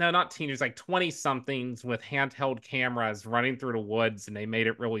not teenagers, like 20 somethings with handheld cameras running through the woods, and they made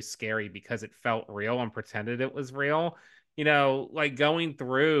it really scary because it felt real and pretended it was real. Like going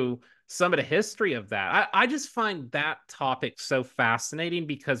through some of the history of that. I just find that topic so fascinating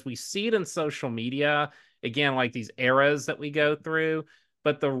because we see it in social media, again, like these eras that we go through,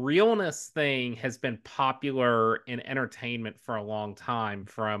 but the realness thing has been popular in entertainment for a long time,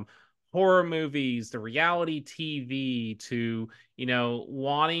 from horror movies to reality TV to,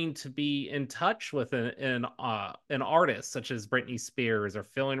 wanting to be in touch with an artist such as Britney Spears, or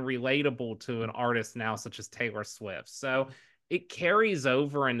feeling relatable to an artist now such as Taylor Swift. So it carries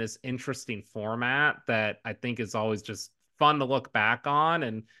over in this interesting format that I think is always just fun to look back on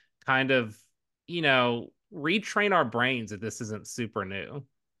and kind of, retrain our brains that this isn't super new.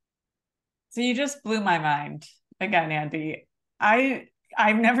 So you just blew my mind again, Andy.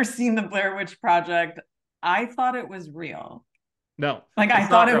 I've never seen the Blair Witch Project. I thought it was real. No. I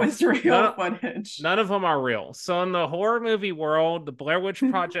thought it was real footage. None of them are real. So in the horror movie world, the Blair Witch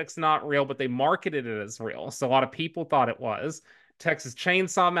Project's not real, but they marketed it as real. So a lot of people thought it was. Texas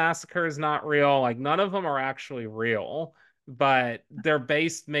Chainsaw Massacre is not real. Like, none of them are actually real, but they're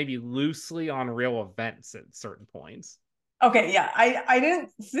based maybe loosely on real events at certain points. Okay, yeah. I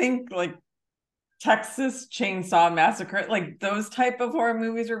didn't think like Texas Chainsaw Massacre, like those type of horror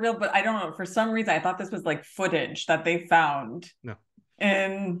movies were real, but I don't know. For some reason, I thought this was like footage that they found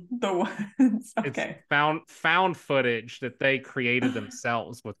in the woods. Okay. It's found footage that they created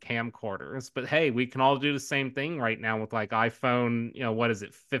themselves with camcorders. But hey, we can all do the same thing right now with like iPhone, what is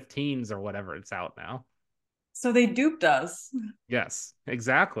it, 15s or whatever it's out now. So they duped us. Yes,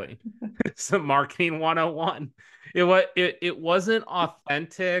 exactly. It's a marketing 101. It wasn't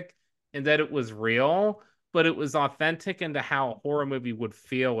authentic in that it was real, but it was authentic into how a horror movie would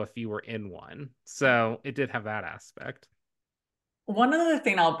feel if you were in one. So it did have that aspect. One other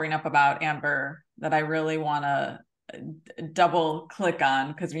thing I'll bring up about Amber that I really want to double click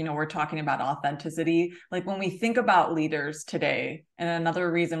on, because we're talking about authenticity. Like when we think about leaders today, and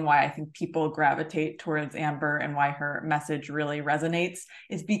another reason why I think people gravitate towards Amber and why her message really resonates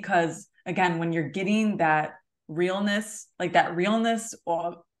is because, again, when you're getting that realness,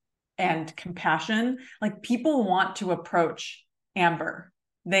 and compassion, like people want to approach Amber.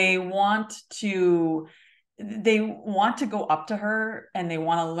 They want to go up to her and they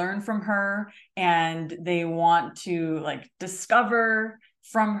want to learn from her and they want to like discover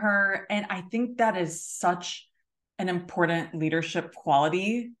from her. And I think that is such an important leadership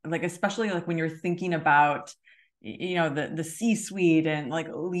quality, like especially like when you're thinking about the C-suite and like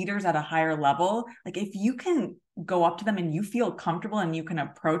leaders at a higher level. Like if you can go up to them and you feel comfortable and you can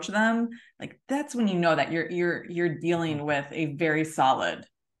approach them, like that's when you know that you're dealing with a very solid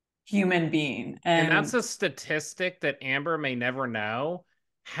human being. And that's a statistic that Amber may never know.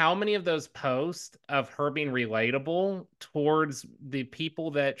 How many of those posts of her being relatable towards the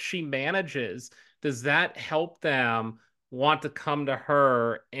people that she manages, does that help them want to come to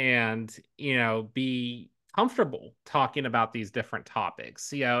her and, be comfortable talking about these different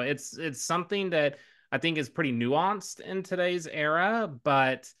topics? It's something that I think is pretty nuanced in today's era,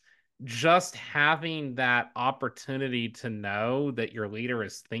 but just having that opportunity to know that your leader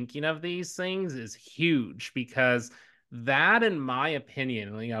is thinking of these things is huge, because that, in my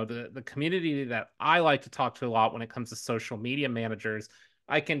opinion, the community that I like to talk to a lot when it comes to social media managers,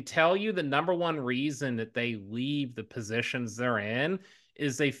 I can tell you the number one reason that they leave the positions they're in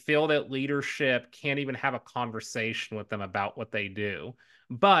is they feel that leadership can't even have a conversation with them about what they do.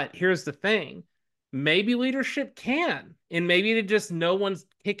 But here's the thing. Maybe leadership can, and maybe no one's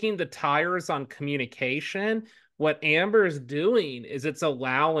kicking the tires on communication. What Amber is doing is it's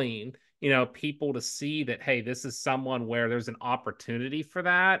allowing, people to see that, hey, this is someone where there's an opportunity for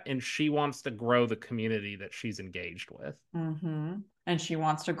that, and she wants to grow the community that she's engaged with. Mm-hmm. And she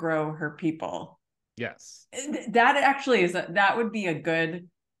wants to grow her people. Yes. That actually that would be a good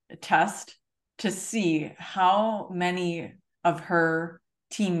test to see how many of her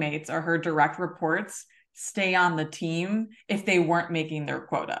teammates or her direct reports stay on the team if they weren't making their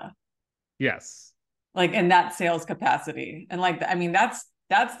quota. Yes. Like in that sales capacity. And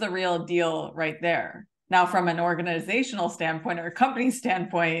that's the real deal right there. Now, from an organizational standpoint or a company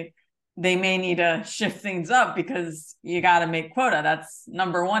standpoint, they may need to shift things up because you got to make quota. That's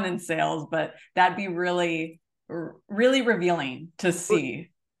number one in sales, but that'd be really, really revealing to see.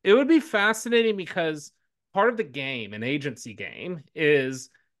 It would be fascinating because part of the game, an agency game, is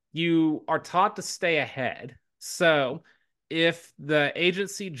you are taught to stay ahead. So if the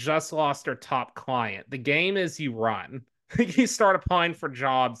agency just lost their top client, the game is you run. You start applying for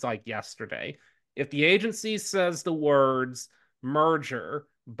jobs like yesterday. If the agency says the words merger,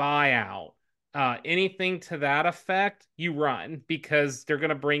 buyout, anything to that effect, you run, because they're going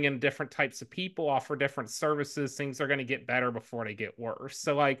to bring in different types of people, offer different services. Things are going to get better before they get worse.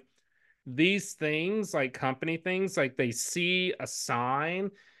 So like these things, like company things, like they see a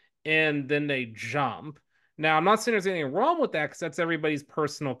sign and then they jump. Now, I'm not saying there's anything wrong with that because that's everybody's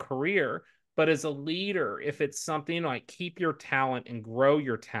personal career. But as a leader, if it's something like keep your talent and grow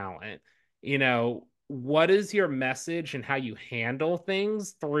your talent, what is your message and how you handle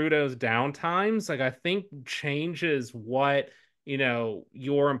things through those downtimes? Like, I think changes what,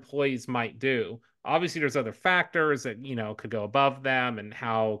 your employees might do. Obviously, there's other factors that, could go above them and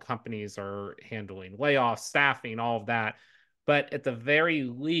how companies are handling layoffs, staffing, all of that. But at the very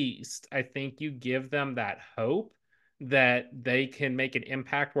least, I think you give them that hope that they can make an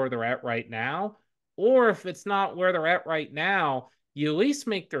impact where they're at right now. Or if it's not where they're at right now, you at least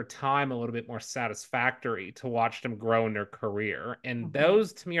make their time a little bit more satisfactory to watch them grow in their career. And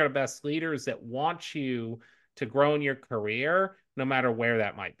those, to me, are the best leaders that want you to grow in your career, no matter where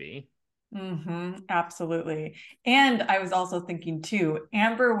that might be. Mm-hmm, absolutely. And I was also thinking too,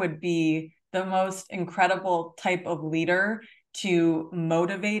 Amber would be the most incredible type of leader to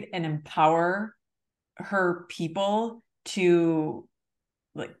motivate and empower her people to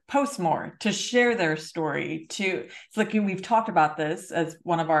like post more, to share their story, it's like we've talked about this as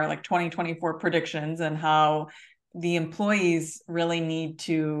one of our like 2024 predictions, and how the employees really need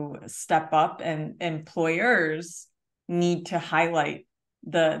to step up and employers need to highlight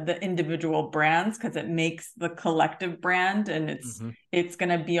the individual brands, because it makes the collective brand, and it's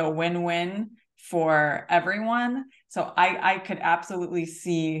going to be a win-win for everyone. So I could absolutely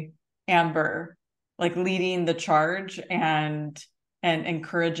see Amber like leading the charge and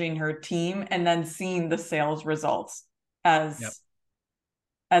encouraging her team, and then seeing the sales results as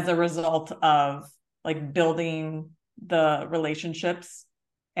a result of like building the relationships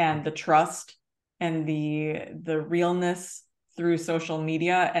and the trust and the realness through social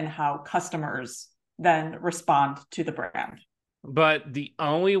media, and how customers then respond to the brand. But the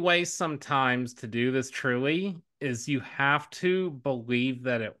only way sometimes to do this truly is you have to believe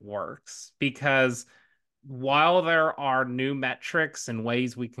that it works, because while there are new metrics and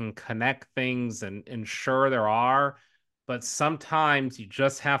ways we can connect things, and ensure there are, but sometimes you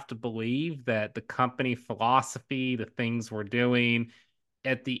just have to believe that the company philosophy, the things we're doing,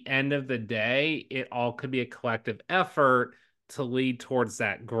 at the end of the day, it all could be a collective effort to lead towards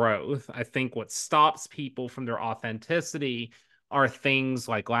that growth. I think what stops people from their authenticity are things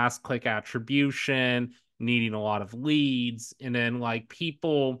like last click attribution, needing a lot of leads, and then like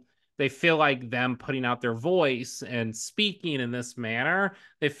people, they feel like them putting out their voice and speaking in this manner,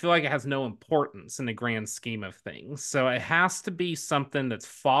 they feel like it has no importance in the grand scheme of things. So it has to be something that's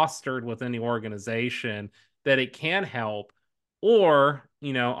fostered within the organization that it can help. Or,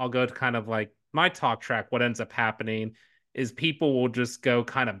 I'll go to kind of like my talk track. What ends up happening is people will just go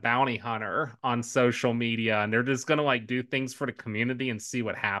kind of bounty hunter on social media, and they're just going to like do things for the community and see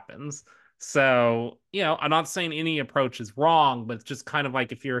what happens. So, I'm not saying any approach is wrong, but it's just kind of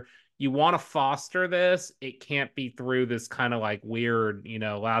like if you want to foster this, it can't be through this kind of like weird,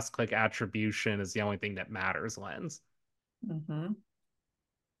 last click attribution is the only thing that matters lens. Mm-hmm.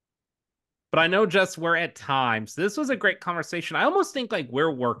 But I know just we're at times. This was a great conversation. I almost think like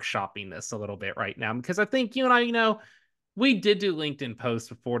we're workshopping this a little bit right now, because I think you and I, we did do LinkedIn posts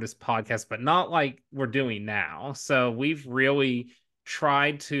before this podcast, but not like we're doing now. So we've really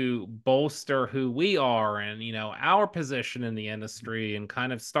tried to bolster who we are and, our position in the industry and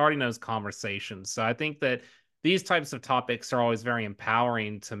kind of starting those conversations. So I think that these types of topics are always very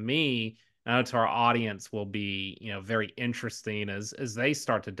empowering to me. I know to our audience will be, very interesting as they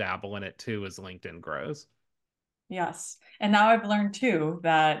start to dabble in it too, as LinkedIn grows. Yes. And now I've learned too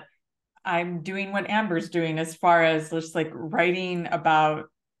that I'm doing what Amber's doing as far as just like writing about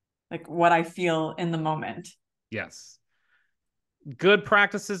like what I feel in the moment. Yes. Good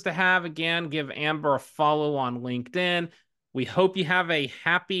practices to have. Again, give Amber a follow on LinkedIn. We hope you have a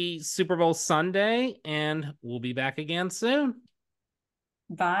happy Super Bowl Sunday, and we'll be back again soon.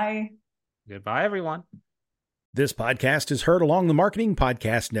 Bye. Goodbye, everyone. This podcast is heard along the Marketing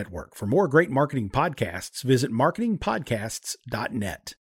Podcast Network. For more great marketing podcasts, visit marketingpodcasts.net.